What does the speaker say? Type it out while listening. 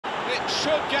it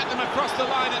should get them across the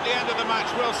line at the end of the match,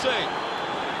 we'll see.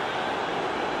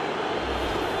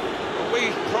 We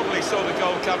probably saw the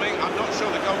goal coming. I'm not sure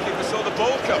the goalkeeper saw the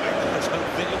ball coming. I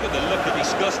don't think, look at the look of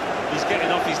disgust. He's getting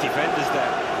off his defenders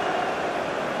there.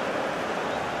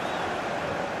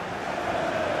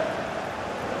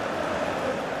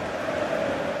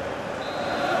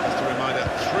 Just a reminder,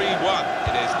 3-1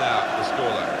 it is now, the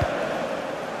scoreline.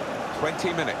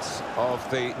 20 minutes of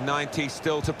the 90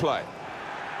 still to play.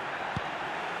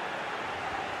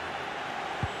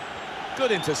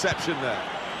 Good interception there.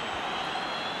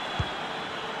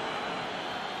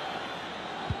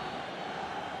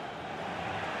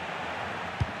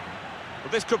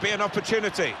 Well, this could be an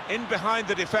opportunity, in behind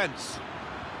the defence.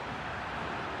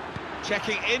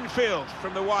 Checking infield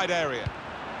from the wide area.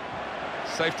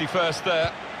 Safety first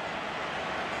there.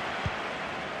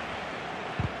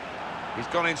 He's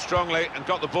gone in strongly and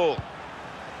got the ball.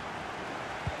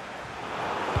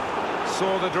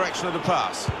 Saw the direction of the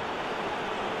pass.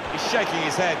 He's shaking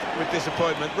his head with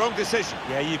disappointment. Wrong decision.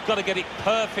 Yeah, you've got to get it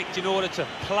perfect in order to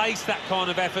place that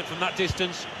kind of effort from that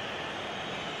distance.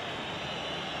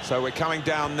 So we're coming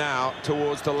down now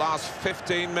towards the last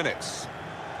 15 minutes.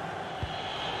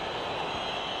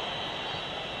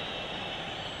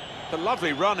 The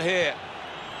lovely run here.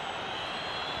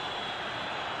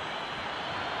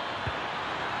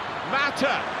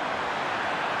 Mata!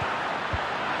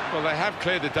 Well, they have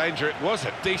cleared the danger. It was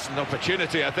a decent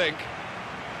opportunity, I think.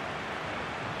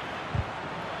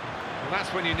 Well,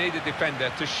 that's when you need a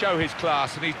defender to show his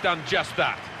class, and he's done just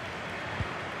that.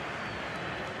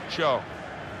 Cho.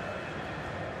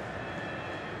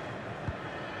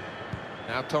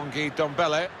 Now Tanguy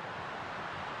Ndombele.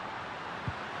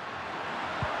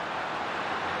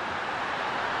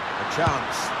 A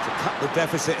chance to cut the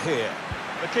deficit here.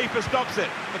 The keeper stops it.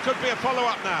 There could be a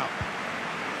follow-up now.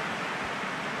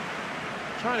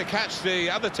 Trying to catch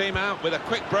the other team out with a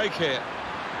quick break here.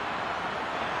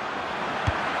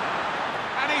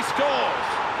 And he scores!